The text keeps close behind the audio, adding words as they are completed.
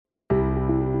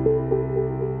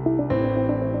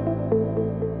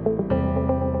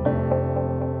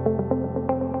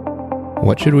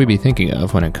What should we be thinking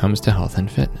of when it comes to health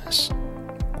and fitness?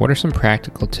 What are some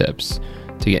practical tips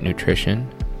to get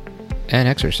nutrition and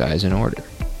exercise in order?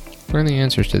 Learn the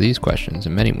answers to these questions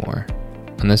and many more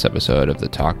on this episode of the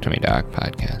Talk to Me Doc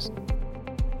podcast.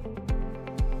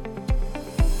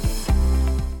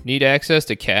 Need access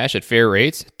to cash at fair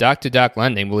rates? Doc-to-Doc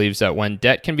Lending believes that when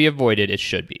debt can be avoided, it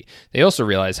should be. They also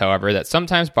realize, however, that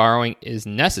sometimes borrowing is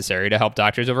necessary to help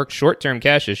doctors overcome short-term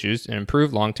cash issues and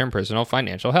improve long-term personal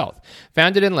financial health.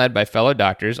 Founded and led by fellow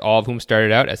doctors, all of whom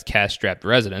started out as cash-strapped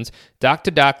residents,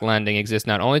 Doc-to-Doc Lending exists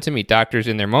not only to meet doctors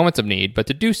in their moments of need, but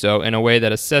to do so in a way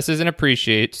that assesses and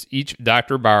appreciates each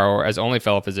doctor borrower as only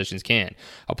fellow physicians can.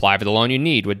 Apply for the loan you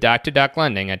need with Doc-to-Doc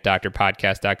Lending at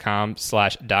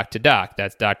drpodcast.com/doc-to-doc.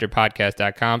 That's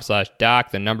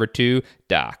drpodcast.com/doc, the number 2,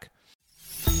 doc.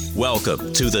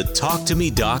 Welcome to the Talk to Me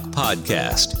Doc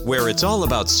podcast, where it's all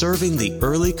about serving the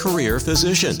early career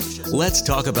physician. Let's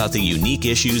talk about the unique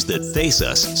issues that face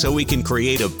us so we can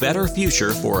create a better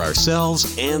future for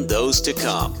ourselves and those to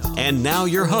come. And now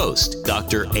your host,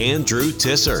 Dr. Andrew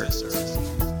Tisser.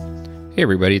 Hey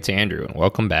everybody, it's Andrew, and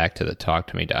welcome back to the Talk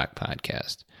to Me Doc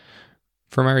podcast.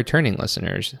 For my returning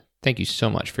listeners, thank you so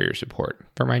much for your support.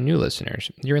 For my new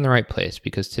listeners, you're in the right place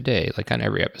because today, like on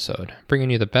every episode, I'm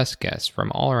bringing you the best guests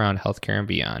from all around healthcare and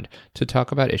beyond to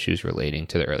talk about issues relating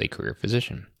to the early career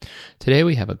physician. Today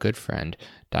we have a good friend,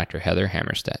 Dr. Heather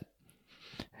Hammerstedt.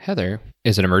 Heather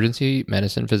is an emergency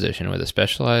medicine physician with a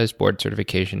specialized board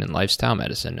certification in lifestyle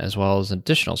medicine, as well as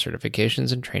additional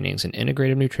certifications and trainings in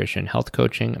integrative nutrition, health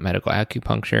coaching, medical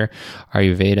acupuncture,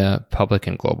 Ayurveda, public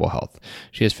and global health.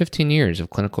 She has 15 years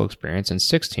of clinical experience and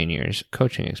 16 years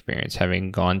coaching experience,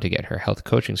 having gone to get her health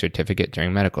coaching certificate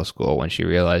during medical school when she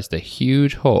realized the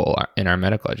huge hole in our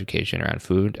medical education around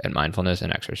food and mindfulness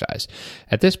and exercise.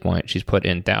 At this point, she's put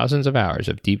in thousands of hours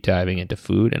of deep diving into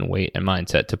food and weight and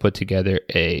mindset to put together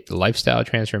a lifestyle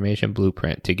transformation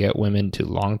blueprint to get women to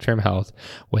long-term health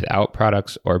without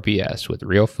products or BS, with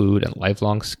real food and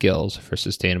lifelong skills for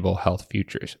sustainable health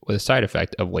futures, with a side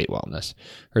effect of weight wellness.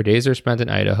 Her days are spent in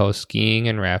Idaho skiing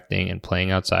and rafting and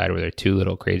playing outside with her 2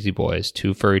 little crazy boys,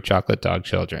 2 furry chocolate dog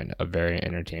children, a very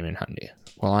entertainment hundy.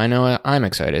 Well, I know I'm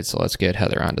excited, so let's get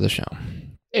Heather onto the show.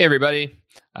 Hey everybody.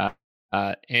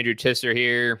 Andrew Tisser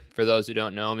here. For those who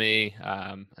don't know me,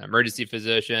 I'm an emergency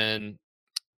physician,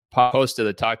 host of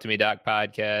the Talk to Me Doc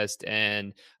podcast,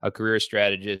 and a career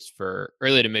strategist for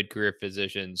early to mid-career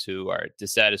physicians who are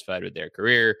dissatisfied with their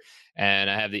career. And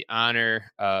I have the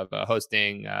honor of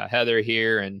hosting Heather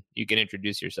here, and you can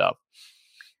introduce yourself.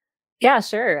 Yeah,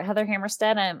 sure. Heather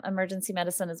Hammerstedt. I'm emergency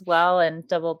medicine as well, and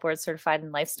double board certified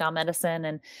in lifestyle medicine,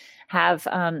 and have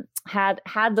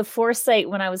had the foresight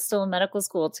when I was still in medical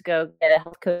school to go get a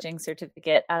health coaching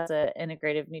certificate as an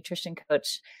integrative nutrition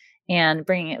coach. And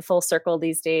bringing it full circle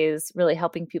these days, really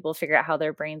helping people figure out how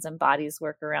their brains and bodies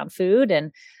work around food,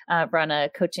 and run a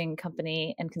coaching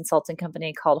company and consulting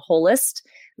company called Holist.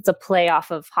 It's a play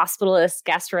off of hospitalist,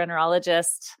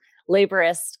 gastroenterologist,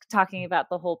 laborist, talking about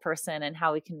the whole person and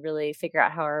how we can really figure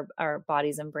out how our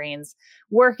bodies and brains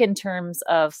work in terms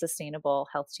of sustainable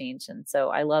health change. And so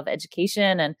I love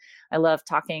education, and I love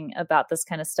talking about this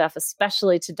kind of stuff,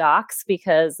 especially to docs,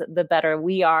 because the better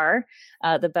we are,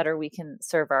 the better we can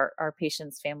serve our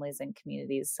patients, families, and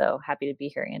communities. So happy to be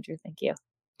here, Andrew. Thank you.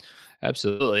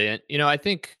 Absolutely. And, I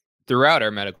think throughout our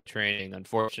medical training,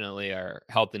 unfortunately, our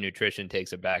health and nutrition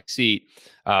takes a back seat,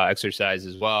 exercise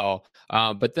as well.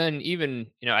 But then even,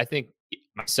 I think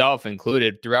myself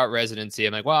included, throughout residency,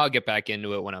 I'm like, well, I'll get back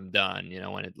into it when I'm done,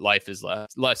 when life is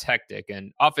less hectic.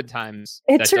 And oftentimes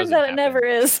it turns out it never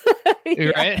is.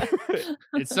 Right?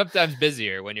 It's sometimes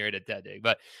busier when you're at attending.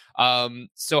 But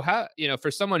so how,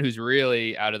 for someone who's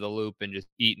really out of the loop and just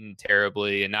eating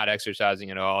terribly and not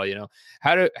exercising at all,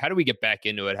 how do we get back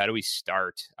into it? How do we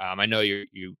start? I know you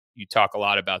talk a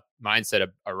lot about mindset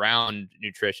around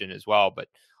nutrition as well, but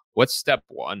what's step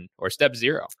 1 or step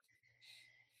 0?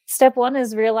 Step 1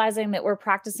 is realizing that we're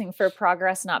practicing for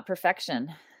progress, not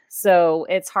perfection. So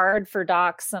it's hard for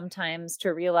docs sometimes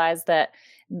to realize that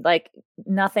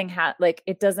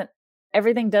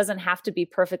everything doesn't have to be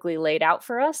perfectly laid out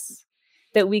for us,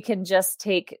 that we can just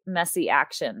take messy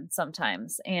action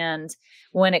sometimes. And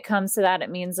when it comes to that, it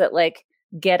means that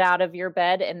get out of your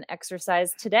bed and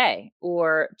exercise today,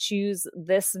 or choose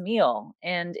this meal.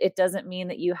 And it doesn't mean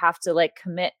that you have to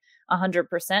commit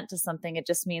 100% to something. It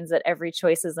just means that every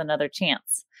choice is another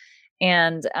chance.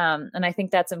 And I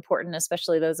think that's important,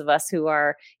 especially those of us who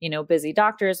are, busy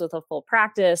doctors with a full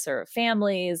practice, or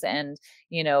families and,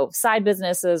 side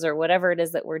businesses, or whatever it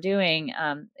is that we're doing.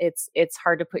 It's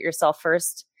hard to put yourself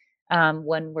first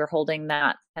when we're holding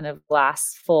that kind of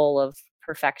glass full of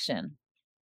perfection.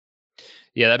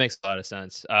 Yeah, that makes a lot of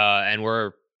sense.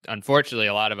 And unfortunately,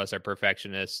 a lot of us are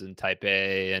perfectionists and type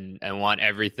A and want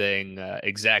everything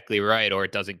exactly right, or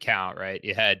it doesn't count, right?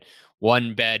 You had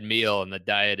one bad meal and the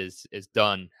diet is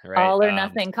done, right? All or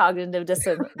nothing cognitive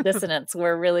dissonance.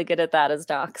 We're really good at that as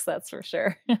docs, that's for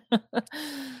sure.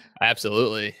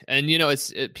 Absolutely. And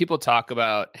people talk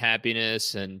about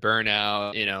happiness and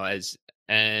burnout,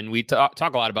 and we talk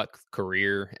a lot about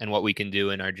career and what we can do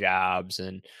in our jobs,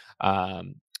 and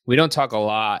we don't talk a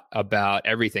lot about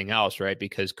everything else, right?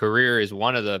 Because career is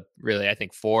one of the really, I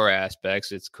think, four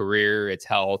aspects. It's career, it's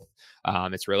health,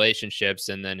 it's relationships,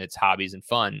 and then it's hobbies and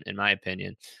fun, in my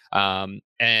opinion.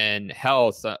 And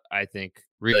health, I think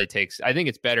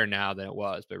it's better now than it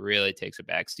was, but really takes a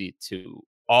backseat to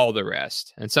all the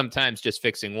rest. And sometimes just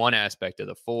fixing one aspect of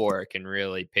the four can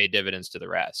really pay dividends to the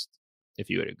rest, if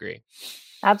you would agree.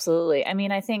 Absolutely. I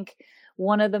mean, I think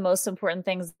one of the most important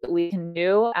things that we can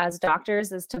do as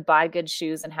doctors is to buy good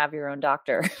shoes and have your own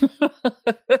doctor.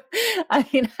 I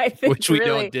mean, I think which we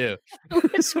don't do.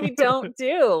 Which we don't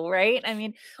do, right? I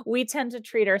mean, we tend to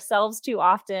treat ourselves too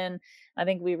often. I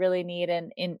think we really need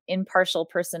an impartial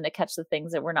person to catch the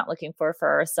things that we're not looking for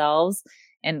ourselves.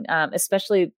 And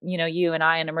especially, you and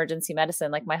I in emergency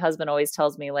medicine, like my husband always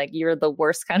tells me, like, you're the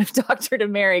worst kind of doctor to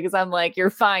marry, because I'm like, you're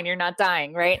fine, you're not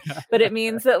dying, right? But it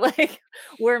means that like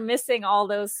we're missing all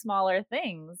those smaller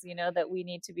things, that we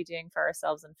need to be doing for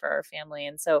ourselves and for our family.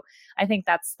 And so I think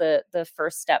that's the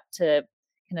first step to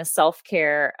kind of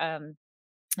self-care.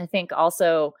 I think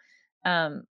also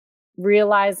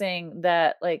realizing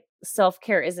that like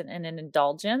self-care isn't an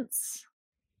indulgence,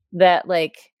 that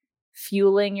like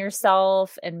fueling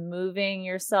yourself and moving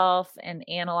yourself and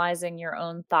analyzing your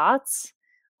own thoughts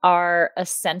are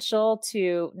essential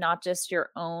to not just your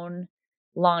own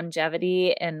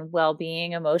longevity and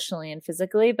well-being emotionally and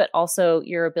physically, but also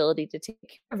your ability to take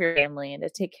care of your family and to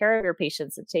take care of your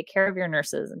patients and take care of your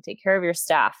nurses and take care of your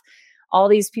staff. All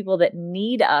these people that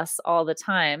need us all the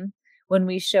time. When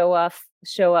we show up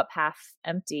half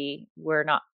empty, we're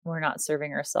not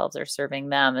serving ourselves or serving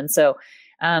them. And so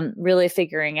really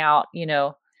figuring out,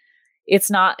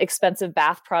 it's not expensive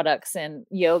bath products and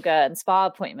yoga and spa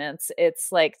appointments.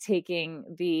 It's like taking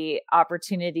the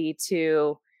opportunity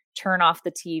to turn off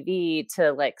the TV,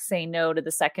 to like say no to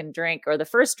the second drink or the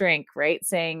first drink, right?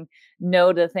 Saying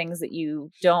no to things that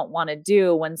you don't want to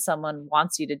do when someone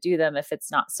wants you to do them. If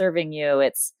it's not serving you,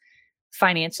 it's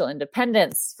financial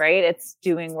independence, right? It's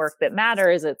doing work that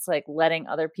matters. It's like letting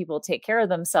other people take care of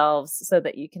themselves so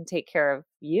that you can take care of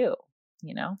you.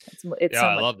 It's so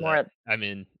I much love more. That. I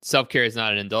mean, self-care is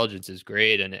not an indulgence is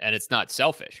great. And it's not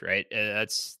selfish, right?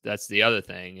 That's the other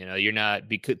thing, you're not,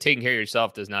 because taking care of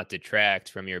yourself does not detract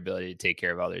from your ability to take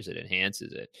care of others. It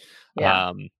enhances it.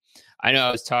 Yeah. I know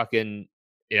I was talking,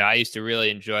 I used to really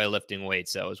enjoy lifting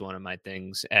weights. That was one of my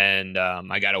things. And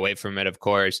I got away from it, of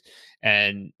course.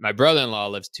 And my brother-in-law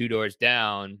lives 2 doors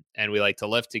down, and we like to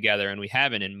lift together, and we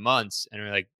haven't in months. And we're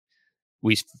like,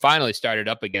 we finally started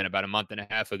up again about a month and a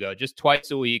half ago, just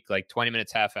twice a week, like 20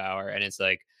 minutes, half hour. And it's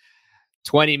like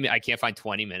I can't find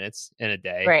 20 minutes in a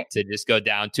day to just go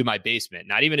down to my basement,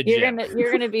 not even a gym.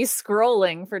 You're going to be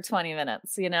scrolling for 20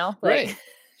 minutes, Right.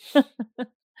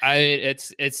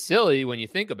 It's silly when you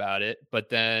think about it, but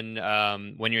then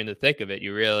when you're in the thick of it,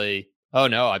 you really, oh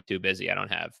no, I'm too busy. I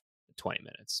don't have 20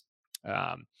 minutes.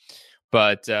 So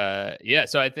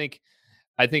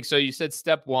I think so. You said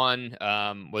step one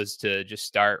was to just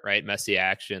start, right? Messy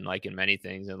action, like in many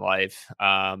things in life.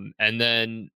 And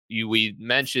then we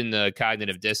mentioned the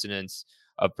cognitive dissonance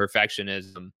of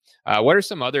perfectionism. What are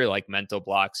some other like mental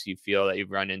blocks you feel that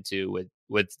you've run into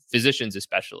with physicians,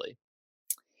 especially?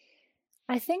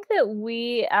 I think that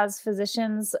we as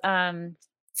physicians,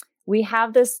 we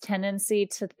have this tendency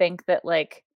to think that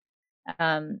like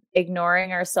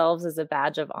ignoring ourselves is a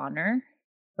badge of honor,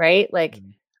 right? Like,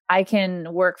 I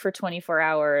can work for 24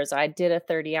 hours. I did a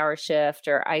 30-hour shift,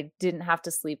 or I didn't have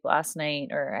to sleep last night,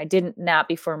 or I didn't nap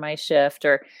before my shift,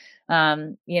 or,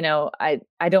 I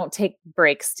don't take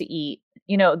breaks to eat,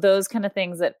 those kind of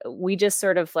things that we just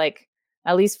sort of like,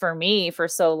 at least for me for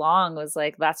so long, was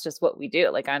like, that's just what we do.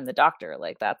 Like, I'm the doctor.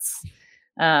 Like that's,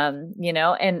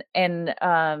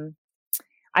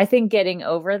 I think getting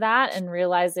over that and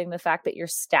realizing the fact that your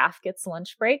staff gets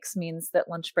lunch breaks means that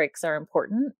lunch breaks are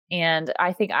important. And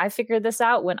I think I figured this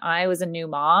out when I was a new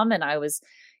mom and I was,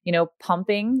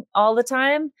 pumping all the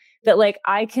time, that like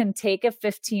I can take a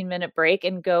 15-minute break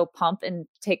and go pump and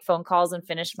take phone calls and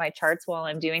finish my charts while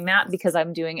I'm doing that, because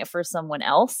I'm doing it for someone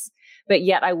else. But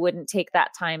yet I wouldn't take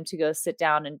that time to go sit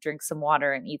down and drink some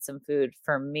water and eat some food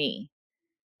for me.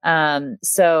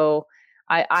 So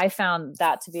I found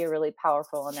that to be a really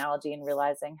powerful analogy in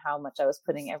realizing how much I was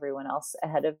putting everyone else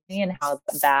ahead of me and how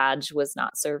the badge was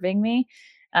not serving me.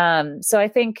 So I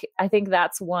think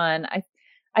that's one.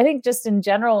 I think just in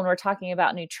general, when we're talking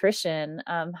about nutrition,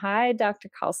 hi, Dr.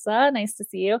 Kalsa, nice to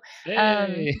see you.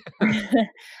 Hey.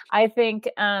 I think,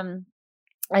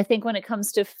 I think when it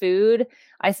comes to food,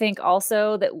 I think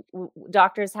also that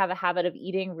doctors have a habit of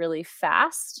eating really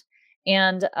fast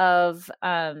and of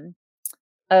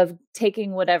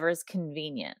taking whatever's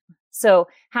convenient. So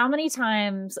how many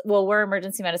times, well, we're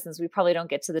emergency medicines, we probably don't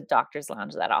get to the doctor's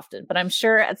lounge that often, but I'm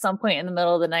sure at some point in the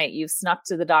middle of the night, you've snuck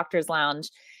to the doctor's lounge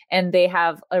and they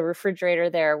have a refrigerator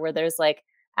there where there's like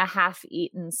a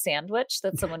half-eaten sandwich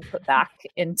that someone put back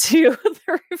into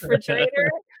the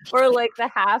refrigerator, or like the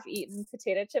half-eaten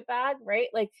potato chip bag, right?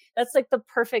 Like that's like the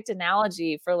perfect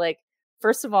analogy for like,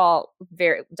 first of all,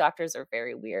 doctors are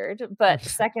very weird, but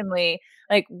secondly,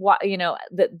 like what, you know,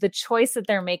 the choice that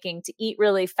they're making to eat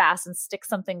really fast and stick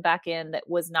something back in that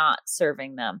was not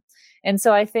serving them. And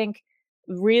so I think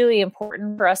really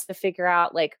important for us to figure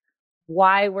out like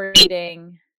why we're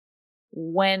eating,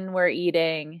 when we're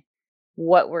eating,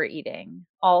 what we're eating.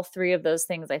 All three of those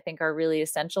things I think are really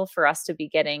essential for us to be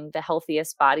getting the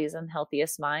healthiest bodies and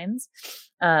healthiest minds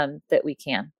that we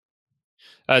can.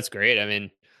 That's great. I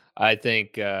mean, I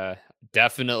think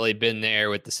definitely been there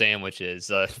with the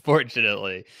sandwiches.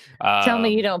 Fortunately, Tell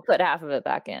me you don't put half of it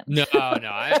back in. No.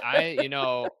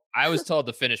 I was told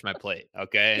to finish my plate.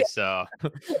 Okay, Yeah. so,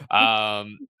 oh,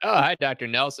 hi, Dr.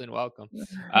 Nelson, welcome.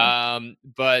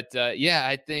 But yeah,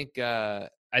 I think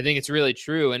it's really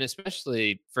true, and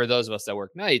especially for those of us that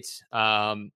work nights,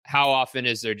 how often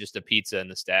is there just a pizza in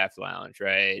the staff lounge,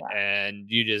 right? Yeah. And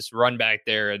you just run back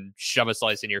there and shove a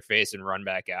slice in your face and run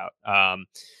back out.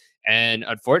 And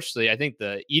unfortunately, I think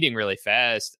the eating really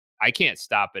fast, I can't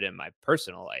stop it in my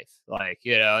personal life. Like,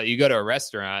 you know, you go to a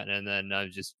restaurant and then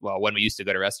when we used to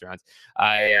go to restaurants,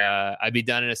 I'd be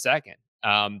done in a second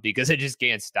because I just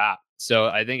can't stop. So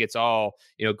I think it's all,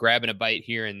 you know, grabbing a bite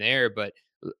here and there. But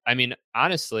I mean,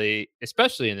 honestly,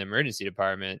 especially in the emergency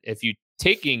department, if you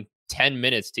taking 10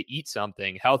 minutes to eat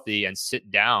something healthy and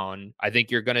sit down, I think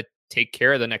you're going to take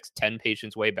care of the next 10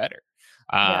 patients way better.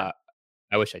 Yeah.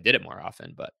 I wish I did it more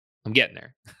often, but I'm getting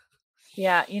there.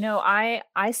 Yeah. You know, I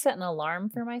set an alarm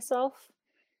for myself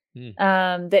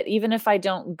Hmm. that even if I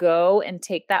don't go and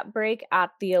take that break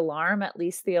at the alarm, at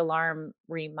least the alarm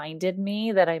reminded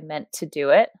me that I meant to do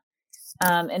it.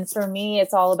 And for me,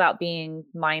 it's all about being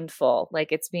mindful.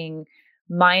 Like it's being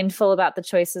mindful about the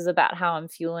choices about how I'm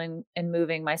fueling and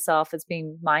moving myself. It's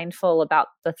being mindful about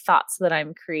the thoughts that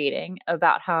I'm creating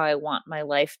about how I want my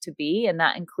life to be. And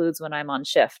that includes when I'm on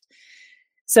shift.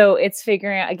 So it's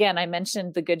figuring out, again, I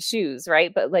mentioned the good shoes,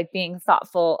 right? But like being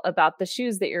thoughtful about the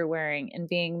shoes that you're wearing and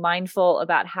being mindful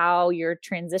about how you're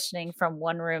transitioning from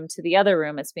one room to the other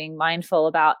room. It's being mindful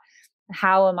about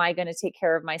how am I going to take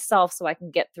care of myself so I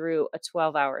can get through a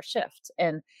 12-hour shift.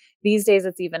 And these days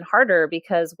it's even harder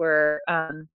because we're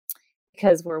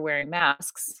wearing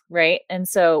masks, right? And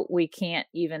so we can't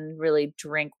even really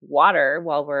drink water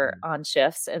while we're on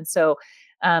shifts. And so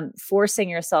forcing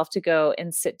yourself to go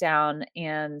and sit down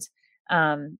and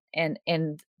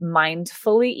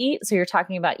mindfully eat. So you're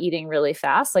talking about eating really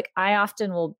fast. Like I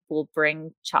often will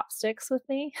bring chopsticks with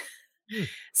me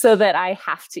so that I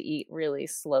have to eat really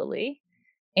slowly.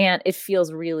 And it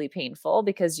feels really painful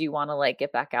because you want to like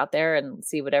get back out there and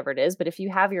see whatever it is. But if you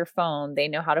have your phone, they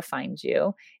know how to find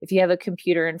you. If you have a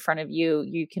computer in front of you,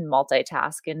 you can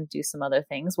multitask and do some other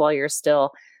things while you're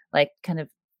still like kind of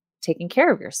taking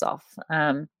care of yourself.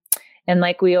 And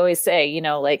like we always say, you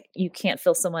know, like you can't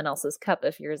fill someone else's cup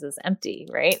if yours is empty,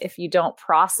 right? If you don't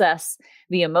process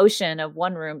the emotion of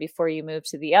one room before you move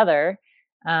to the other,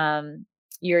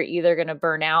 you're either going to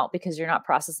burn out because you're not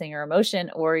processing your emotion,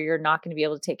 or you're not going to be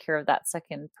able to take care of that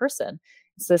second person.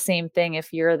 It's the same thing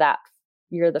if you're the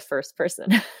first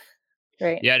person,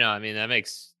 right? Yeah, no, I mean, that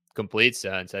makes complete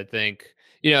sense. I think,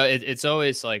 you know, it's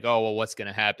always like, oh, well, what's going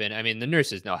to happen? I mean, the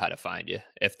nurses know how to find you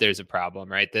if there's a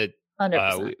problem, right? That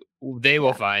 100%. they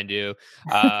will find you.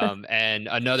 And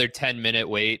another 10-minute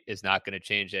wait is not going to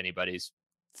change anybody's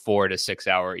 4 to 6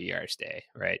 hour ER stay,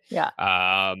 right? Yeah.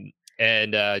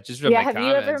 And just from the have comments,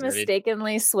 you ever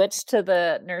mistakenly switched to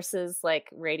the nurses like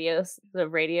radio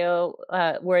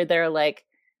where they're like,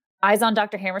 eyes on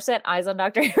Dr. Hammerstedt, eyes on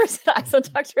Dr. Hammerstedt, eyes on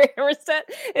Dr. Hammerstedt.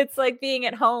 It's like being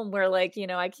at home where like, you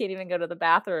know, I can't even go to the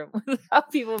bathroom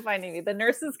without people finding me. The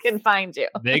nurses can find you.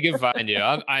 They can find you.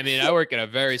 I mean, I work in a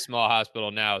very small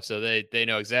hospital now, so they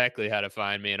know exactly how to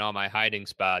find me and all my hiding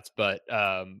spots. But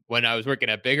when I was working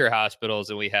at bigger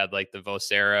hospitals and we had like the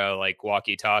Vocera, like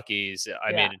walkie talkies,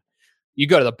 I mean, you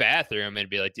go to the bathroom and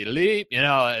be like, delete,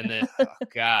 and then, oh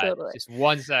God, Totally. just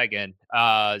 1 second.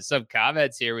 Some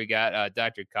comments here. We got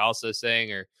Dr. Kalsa saying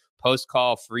her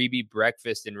post-call freebie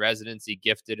breakfast in residency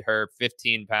gifted her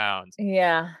 15 pounds.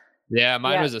 Yeah. Yeah,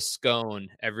 mine Yeah. was a scone.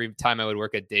 Every time I would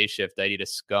work a day shift, I'd eat a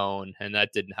scone, and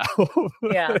that didn't help.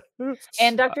 Yeah.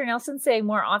 And Dr. Nelson saying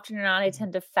more often than not, I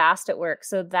tend to fast at work.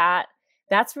 So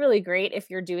that's really great if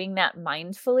you're doing that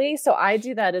mindfully. So I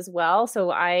do that as well.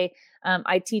 So I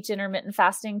teach intermittent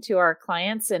fasting to our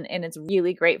clients, and it's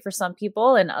really great for some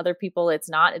people, and other people it's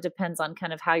not. It depends on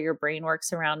kind of how your brain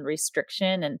works around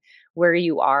restriction and where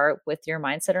you are with your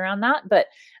mindset around that. But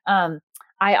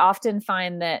I often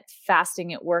find that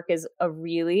fasting at work is a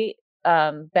really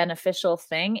beneficial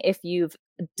thing if you've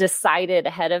decided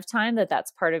ahead of time that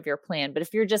that's part of your plan. But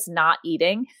if you're just not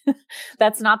eating,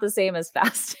 that's not the same as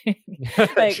fasting.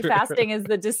 Like fasting is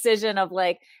the decision of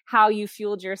like how you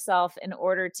fueled yourself in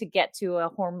order to get to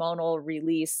a hormonal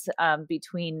release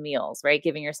between meals, right?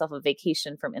 Giving yourself a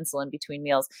vacation from insulin between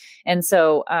meals. And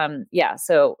so,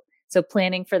 so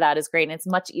planning for that is great. And it's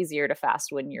much easier to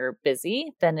fast when you're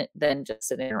busy than just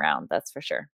sitting around. That's for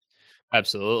sure.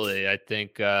 Absolutely. I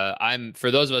think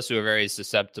for those of us who are very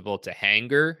susceptible to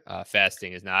hanger,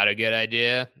 fasting is not a good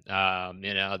idea.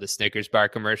 The Snickers bar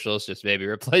commercials, just maybe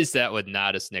replace that with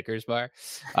not a Snickers bar.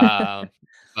 Yeah,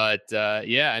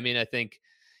 I mean, I think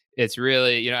it's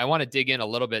really, I want to dig in a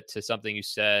little bit to something you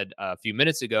said a few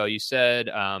minutes ago. You said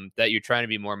that you're trying to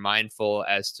be more mindful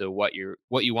as to what you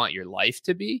want your life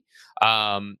to be.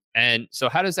 And so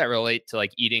how does that relate to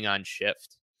like eating on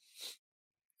shift?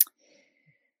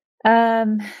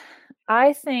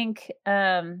 I think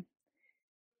that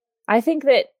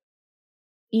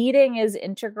eating is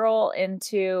integral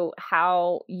into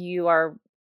how you are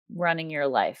running your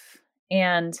life.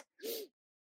 And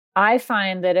I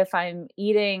find that if I'm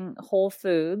eating whole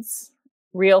foods,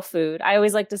 real food, I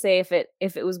always like to say if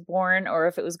it was born or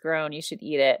if it was grown, you should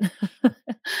eat it.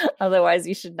 Otherwise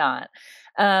you should not.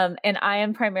 And I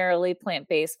am primarily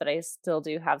plant-based, but I still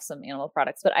do have some animal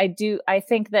products. But I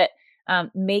think that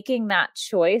making that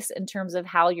choice in terms of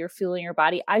how you're fueling your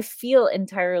body, I feel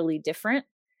entirely different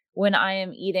when I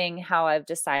am eating how I've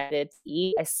decided to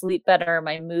eat. I sleep better.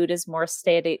 My mood is more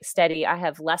steady. I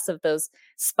have less of those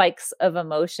spikes of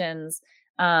emotions.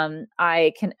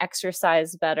 I can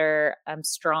exercise better. I'm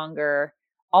stronger.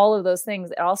 All of those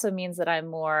things. It also means that I'm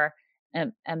more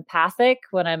empathic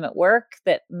when I'm at work,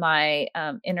 that my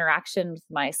interaction with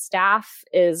my staff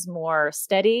is more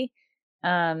steady.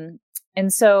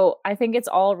 And so I think it's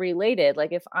all related.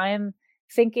 Like if I'm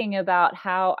thinking about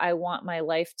how I want my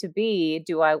life to be,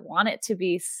 do I want it to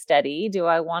be steady? Do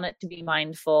I want it to be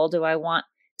mindful? Do I want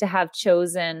to have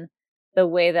chosen the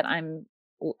way that I'm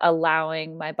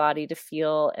allowing my body to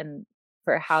feel and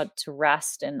for how to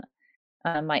rest and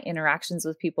my interactions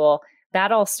with people?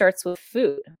 That all starts with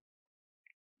food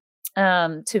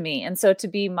to me. And so to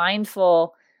be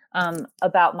mindful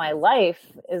about my life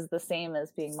is the same as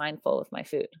being mindful of my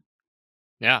food.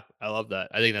 Yeah, I love that.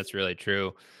 I think that's really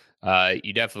true.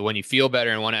 You definitely, when you feel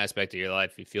better in one aspect of your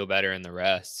life, you feel better in the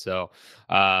rest. So,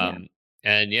 and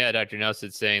yeah, Dr.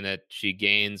 Nelson's saying that she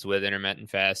gains with intermittent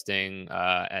fasting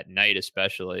at night,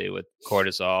 especially with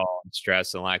cortisol,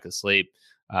 stress, and lack of sleep.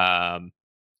 I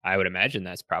would imagine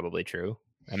that's probably true.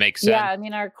 That makes sense. Yeah, I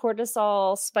mean, our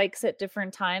cortisol spikes at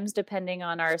different times depending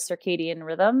on our circadian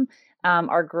rhythm.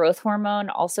 Our growth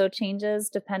hormone also changes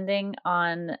depending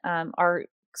on our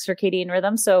circadian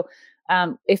rhythm. So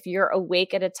if you're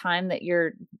awake at a time that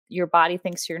your body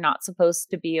thinks you're not supposed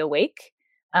to be awake,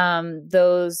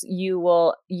 those you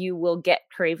will get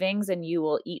cravings and you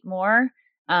will eat more,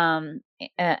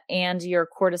 and your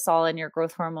cortisol and your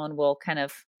growth hormone will kind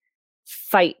of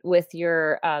fight with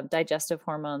your digestive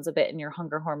hormones a bit and your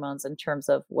hunger hormones in terms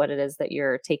of what it is that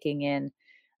you're taking in,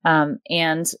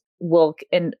 and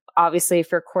obviously if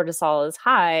your cortisol is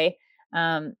high,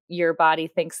 your body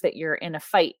thinks that you're in a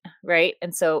fight, right?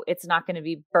 And so it's not going to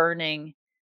be burning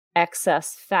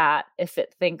excess fat if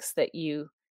it thinks that you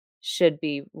should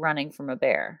be running from a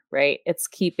bear, right? It's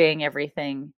keeping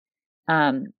everything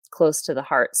close to the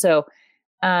heart. So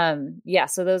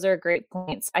so those are great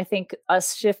points. I think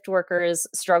us shift workers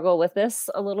struggle with this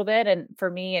a little bit. And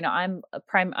for me, I'm a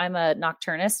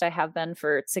nocturnist. I have been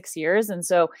for 6 years. And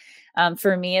so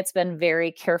for me, it's been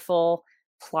very careful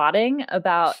plotting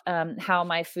about how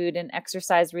my food and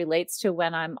exercise relates to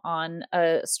when I'm on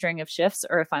a string of shifts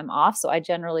or if I'm off. So I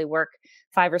generally work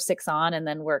 5 or 6 on and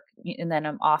then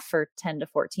I'm off for 10 to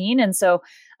 14. And so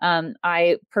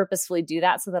I purposefully do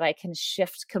that so that I can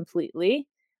shift completely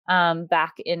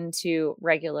back into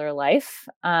regular life.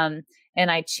 And and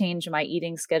I change my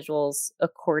eating schedules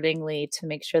accordingly to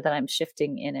make sure that I'm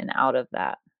shifting in and out of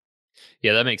that.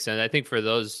 Yeah, that makes sense. I think for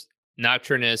those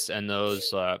nocturnists and those,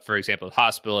 for example,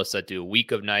 hospitalists that do a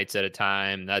week of nights at a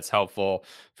time, that's helpful.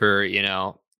 For,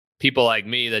 people like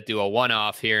me that do a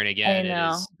one-off here and I again, it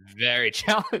know. is very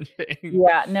challenging.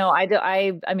 Yeah, no, I do.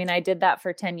 I mean, I did that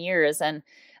for 10 years, and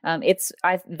I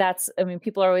mean,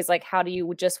 people are always like, how do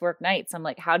you just work nights? I'm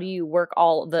like, how do you work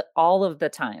all of the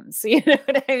times? You know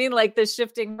what I mean? Like the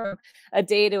shifting from a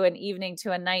day to an evening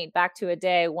to a night, back to a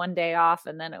day, one day off,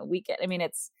 and then a weekend. I mean,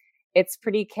 it's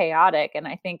pretty chaotic. And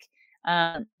I think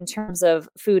in terms of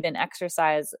food and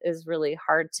exercise is really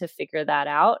hard to figure that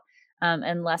out.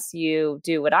 Unless you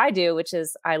do what I do, which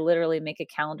is I literally make a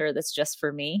calendar that's just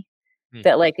for me, Hmm.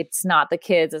 that like it's not the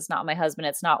kids, it's not my husband,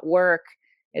 it's not work,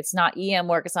 it's not EM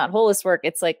work, it's not holist work,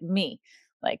 it's like me.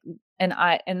 Like, and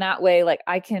that way, like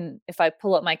I can, if I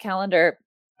pull up my calendar,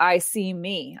 I see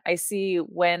me. I see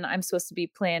when I'm supposed to be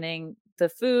planning the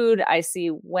food. I see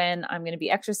when I'm going to be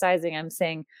exercising. I'm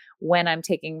saying when I'm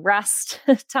taking rest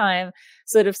time,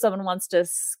 so that if someone wants to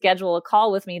schedule a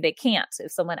call with me, they can't.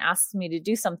 If someone asks me to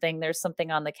do something, there's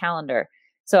something on the calendar.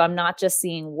 So I'm not just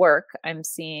seeing work, I'm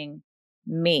seeing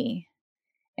me.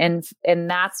 And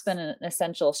that's been an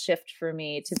essential shift for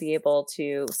me to be able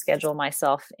to schedule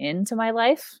myself into my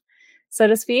life, so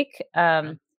to speak.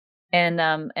 And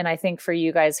I think for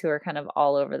you guys who are kind of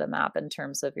all over the map in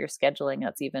terms of your scheduling,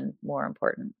 that's even more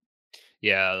important.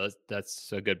 Yeah,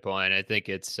 that's a good point. I think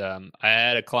it's I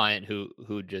had a client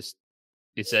who just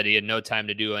he said he had no time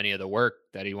to do any of the work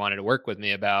that he wanted to work with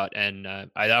me about, and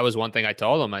that was one thing I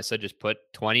told him. I said, just put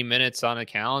 20 minutes on a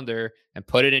calendar and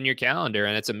put it in your calendar,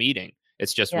 and it's a meeting.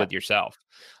 It's just Yeah. with yourself,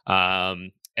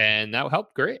 and that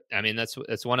helped great. I mean,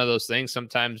 that's one of those things.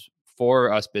 Sometimes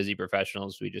for us busy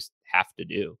professionals, we just have to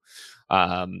do.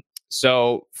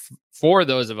 So for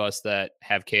those of us that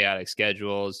have chaotic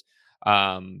schedules,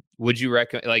 would you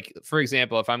recommend, like, for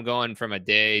example, if I'm going from a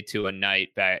day to a night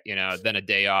back, then a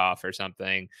day off or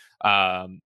something,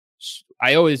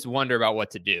 I always wonder about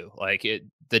what to do. Like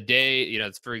the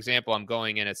day, for example, I'm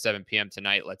going in at 7 p.m.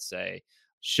 tonight, let's say,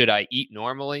 should I eat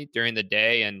normally during the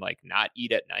day and like not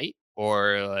eat at night?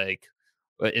 Or like,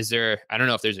 is there, I don't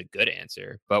know if there's a good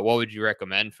answer, but what would you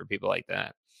recommend for people like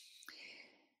that?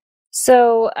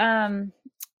 So,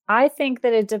 I think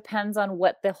that it depends on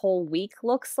what the whole week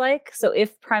looks like. So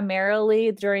if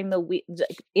primarily during the week,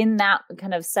 in that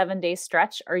kind of 7 day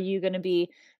stretch, are you going to be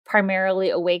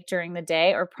primarily awake during the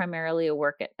day or primarily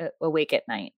awake at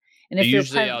night? And if you're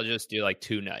Usually I'll just do like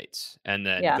 2 nights and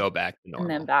then yeah, go back to and then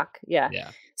normal. back. Yeah.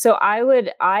 Yeah. So I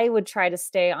would try to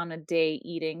stay on a day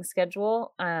eating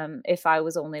schedule. If I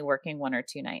was only working 1 or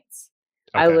 2 nights,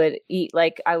 Okay. I would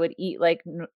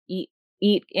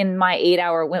eat in my 8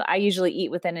 hour. I usually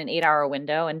eat within an 8 hour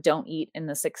window and don't eat in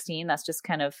the 16. That's just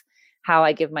kind of how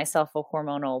I give myself a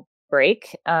hormonal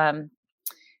break. And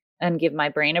give my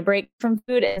brain a break from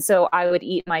food. And so I would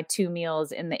eat my 2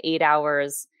 meals in the 8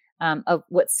 hours of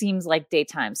what seems like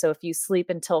daytime. So if you sleep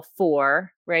until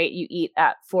 4, right, you eat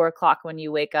at 4 o'clock when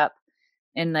you wake up.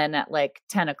 And then at like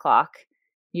 10 o'clock,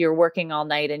 you're working all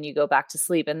night and you go back to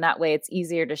sleep. And that way it's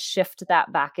easier to shift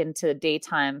that back into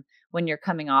daytime when you're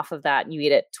coming off of that. And you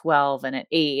eat at 12 and at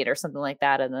 8 or something like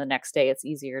that. And the next day it's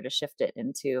easier to shift it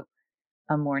into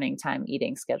a morning time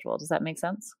eating schedule. Does that make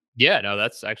sense? Yeah, no,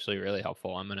 that's actually really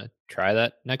helpful. I'm gonna try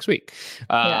that next week.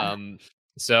 Yeah.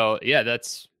 So yeah,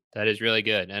 that is really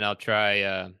good, and I'll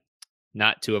try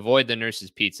not to avoid the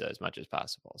nurse's pizza as much as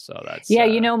possible. So that's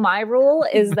Yeah, my rule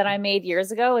is that I made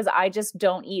years ago is I just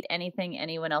don't eat anything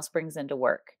anyone else brings into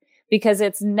work because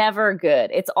it's never good.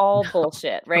 It's all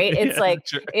bullshit, right? It's yeah, like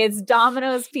sure. it's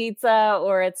Domino's pizza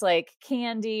or it's like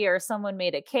candy or someone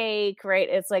made a cake, right?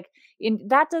 It's like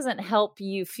that doesn't help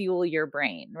you fuel your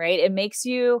brain, right? It makes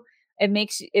you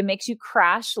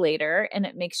crash later and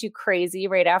it makes you crazy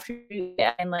right after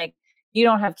and like you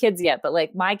don't have kids yet, but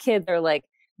like my kids are like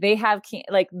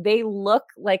they look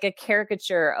like a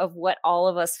caricature of what all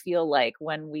of us feel like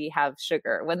when they have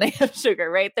sugar,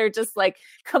 right? They're just like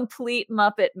complete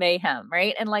Muppet mayhem,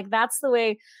 right? And like that's the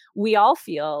way we all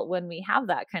feel when we have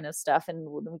that kind of stuff and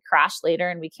when we crash later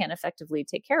and we can't effectively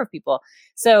take care of people.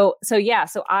 So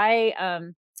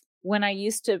when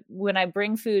I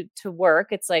bring food to work,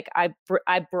 it's like I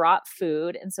brought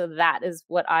food. And so that is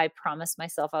what I promised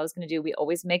myself I was going to do. We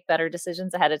always make better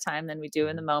decisions ahead of time than we do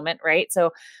in the moment, right?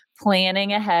 So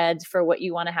planning ahead for what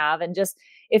you want to have. And just,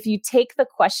 if you take the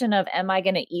question of, am I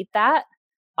going to eat that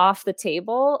off the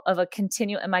table of am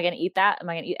I going to eat that? Am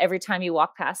I going to eat every time you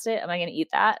walk past it? Am I going to eat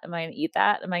that? Am I going to eat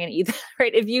that? Am I going to eat that?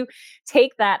 Right? If you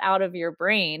take that out of your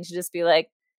brain to just be like,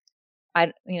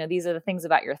 these are the things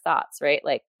about your thoughts, right?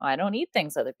 Like, I don't eat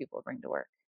things other people bring to work.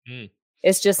 Mm.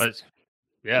 It's just,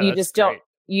 Yeah, you that's just don't, great.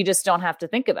 you just don't have to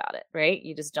think about it, right?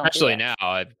 You just don't do Especially it. now,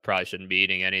 I probably shouldn't be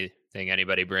eating anything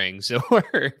anybody brings to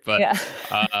work. But Yeah.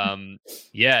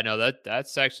 yeah, no,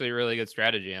 that's actually a really good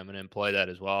strategy. I'm going to employ that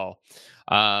as well.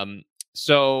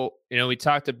 So, we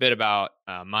talked a bit about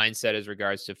mindset as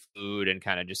regards to food and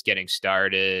kind of just getting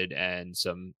started and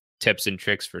some tips and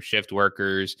tricks for shift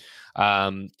workers.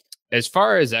 As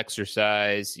far as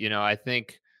exercise, I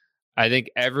think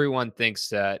everyone thinks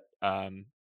that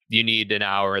you need an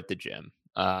hour at the gym,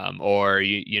 or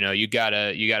you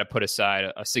gotta put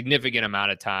aside a significant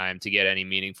amount of time to get any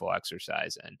meaningful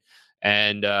exercise in.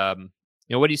 And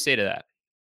what do you say to that?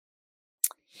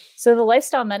 So the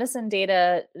lifestyle medicine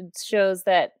data shows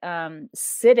that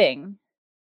sitting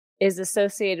is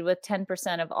associated with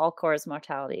 10% of all cause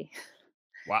mortality.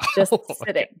 Wow, Just okay.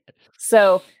 sitting.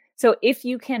 So if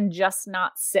you can just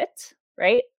not sit,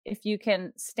 right? If you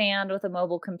can stand with a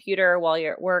mobile computer while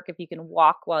you're at work, if you can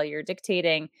walk while you're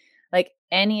dictating, like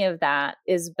any of that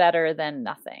is better than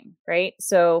nothing, right?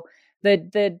 So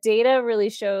the data really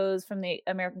shows from the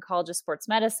American College of Sports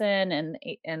Medicine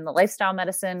and the lifestyle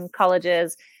medicine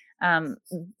colleges,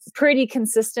 pretty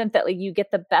consistent that like you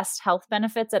get the best health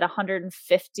benefits at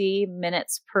 150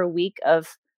 minutes per week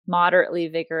of moderately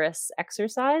vigorous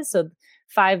exercise. So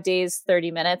 5 days, 30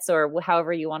 minutes, or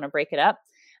however you want to break it up.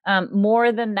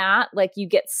 More than that, like you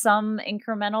get some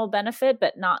incremental benefit,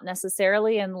 but not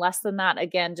necessarily. And less than that,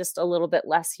 again, just a little bit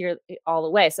less here all the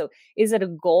way. So is it a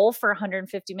goal for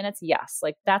 150 minutes? Yes.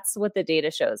 Like that's what the data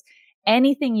shows.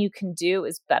 Anything you can do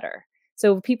is better.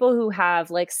 So people who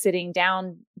have like sitting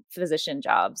down physician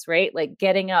jobs, right? Like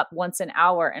getting up once an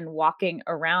hour and walking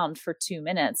around for 2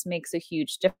 minutes makes a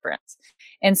huge difference.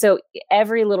 And so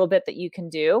every little bit that you can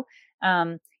do,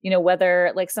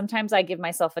 whether like sometimes I give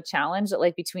myself a challenge that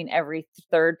like between every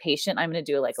third patient, I'm going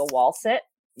to do like a wall sit,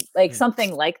 like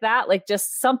something like that, like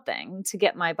just something to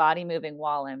get my body moving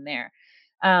while I'm there.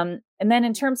 And then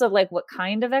in terms of like what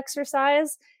kind of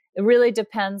exercise, it really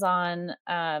depends on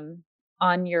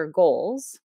your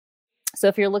goals. So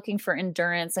if you're looking for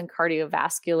endurance and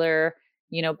cardiovascular,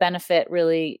 benefit,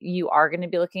 really, you are going to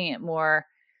be looking at more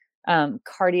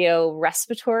cardio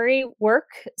respiratory work.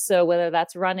 So whether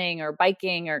that's running or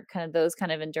biking or kind of those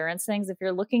kind of endurance things, if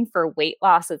you're looking for weight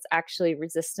loss, it's actually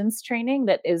resistance training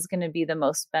that is going to be the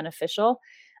most beneficial,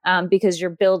 because you're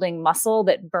building muscle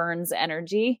that burns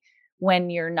energy when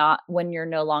you're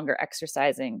no longer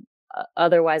exercising.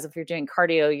 Otherwise, if you're doing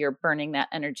cardio, you're burning that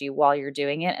energy while you're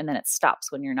doing it, and then it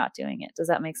stops when you're not doing it. Does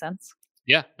that make sense?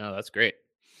 Yeah, no, that's great.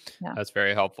 Yeah. That's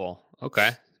very helpful.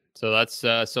 Okay. So that's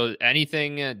so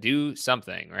anything, do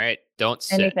something, right? Don't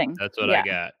sit. Anything. That's what I Yeah.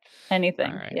 got.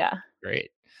 Anything. All right. Yeah.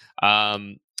 Great.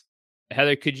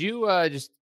 Heather, could you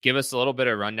just give us a little bit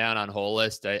of rundown on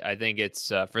Holist? I think it's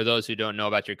for those who don't know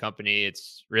about your company,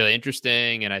 it's really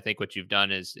interesting, and I think what you've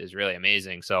done is really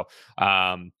amazing. So,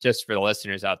 just for the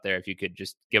listeners out there, if you could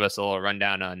just give us a little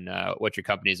rundown on what your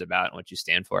company is about and what you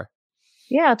stand for.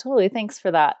 Yeah, totally. Thanks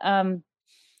for that.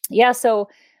 So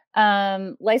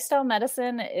lifestyle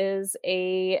medicine is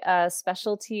a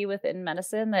specialty within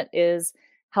medicine that is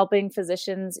helping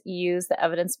physicians use the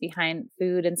evidence behind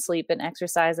food and sleep and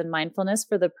exercise and mindfulness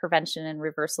for the prevention and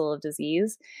reversal of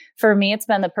disease. For me, it's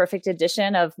been the perfect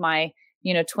addition of my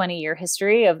 20-year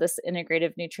history of this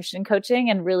integrative nutrition coaching,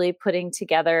 and really putting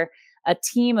together a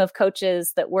team of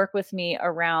coaches that work with me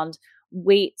around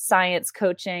weight science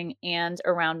coaching and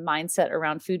around mindset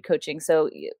around food coaching. So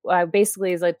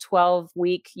basically is a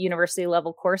 12-week university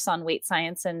level course on weight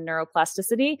science and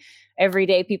neuroplasticity. Every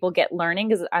day people get learning,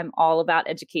 because I'm all about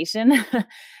education,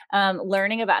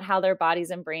 learning about how their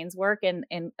bodies and brains work, and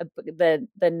the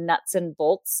nuts and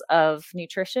bolts of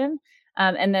nutrition.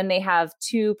 And then they have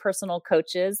 2 personal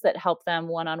coaches that help them,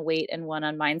 one on weight and one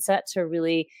on mindset, to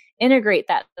really integrate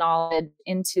that knowledge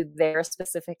into their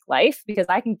specific life. Because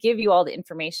I can give you all the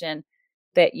information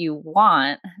that you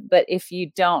want, but if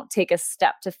you don't take a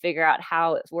step to figure out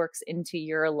how it works into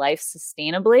your life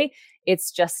sustainably,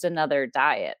 it's just another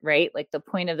diet, right? Like the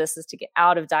point of this is to get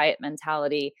out of diet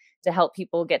mentality, to help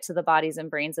people get to the bodies and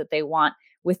brains that they want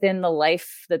within the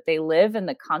life that they live and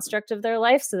the construct of their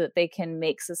life, so that they can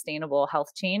make sustainable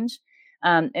health change,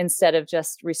 instead of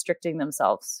just restricting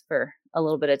themselves for a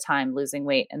little bit of time, losing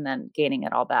weight, and then gaining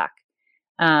it all back.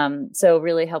 So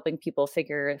really helping people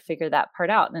figure that part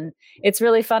out. And it's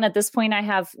really fun. At this point, I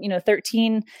have,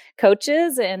 13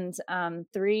 coaches and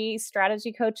 3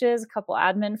 strategy coaches, a couple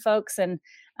admin folks, and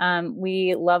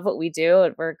we love what we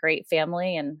do. We're a great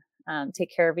family, and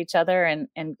take care of each other,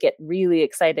 and get really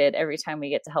excited every time we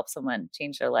get to help someone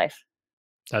change their life.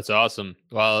 That's awesome.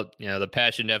 Well, the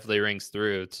passion definitely rings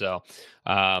through. So,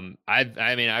 I've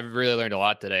really learned a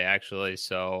lot today, actually.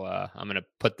 So, I'm going to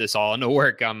put this all into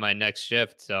work on my next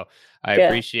shift. So I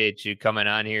appreciate you coming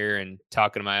on here and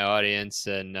talking to my audience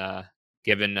and,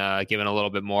 giving a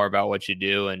little bit more about what you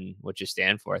do and what you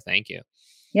stand for. Thank you.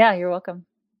 Yeah, you're welcome.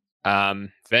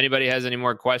 If anybody has any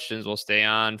more questions, we'll stay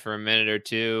on for a minute or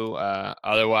two.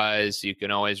 Otherwise, you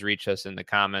can always reach us in the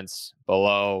comments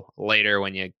below later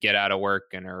when you get out of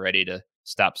work and are ready to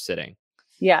stop sitting.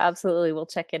 Yeah, absolutely. We'll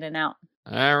check in and out.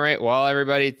 All right. Well,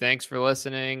 everybody, thanks for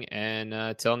listening.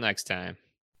 And till next time.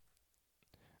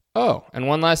 Oh, and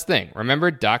one last thing.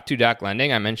 Remember doc-to-doc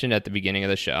lending I mentioned at the beginning of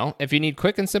the show? If you need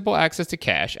quick and simple access to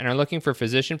cash and are looking for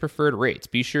physician-preferred rates,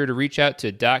 be sure to reach out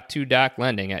to doc-to-doc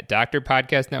lending at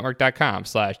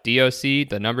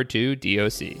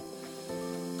drpodcastnetwork.com/DOC2DOC.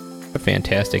 A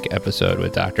fantastic episode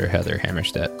with Dr. Heather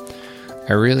Hammerstedt.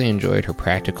 I really enjoyed her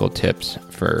practical tips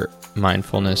for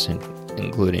mindfulness,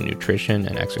 including nutrition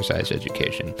and exercise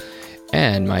education,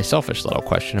 and my selfish little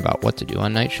question about what to do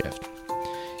on night shift.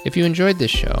 If you enjoyed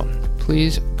this show,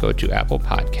 please go to Apple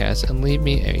Podcasts and leave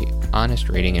me an honest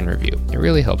rating and review. It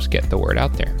really helps get the word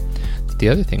out there. The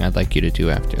other thing I'd like you to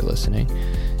do after listening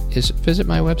is visit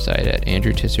my website at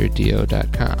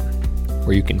andrewtisserdo.com,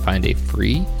 where you can find a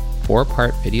free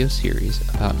 4-part video series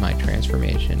about my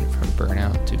transformation from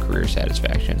burnout to career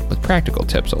satisfaction with practical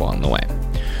tips along the way.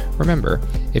 Remember,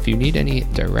 if you need any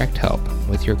direct help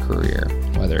with your career,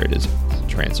 whether it is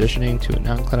transitioning to a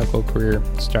non-clinical career,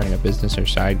 starting a business or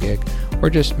side gig, or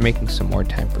just making some more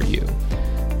time for you,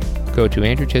 go to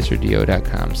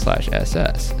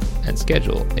andrewtisserdo.com/SS and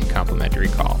schedule a complimentary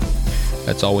call.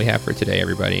 That's all we have for today,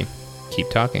 everybody. Keep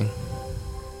talking.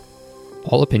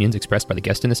 All opinions expressed by the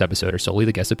guest in this episode are solely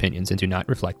the guest's opinions and do not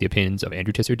reflect the opinions of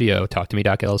Andrew Tisser DO, Talk to Me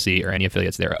Doc LLC, or any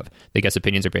affiliates thereof. The guest's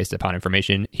opinions are based upon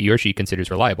information he or she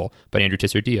considers reliable, but Andrew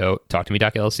Tisser DO, Talk to Me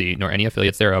Doc LLC, nor any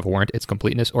affiliates thereof warrant its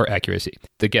completeness or accuracy.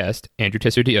 The guest, Andrew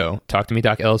Tisser DO, Talk to Me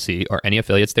Doc LLC, or any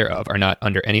affiliates thereof are not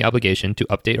under any obligation to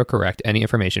update or correct any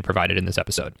information provided in this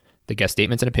episode. The guest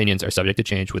statements and opinions are subject to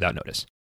change without notice.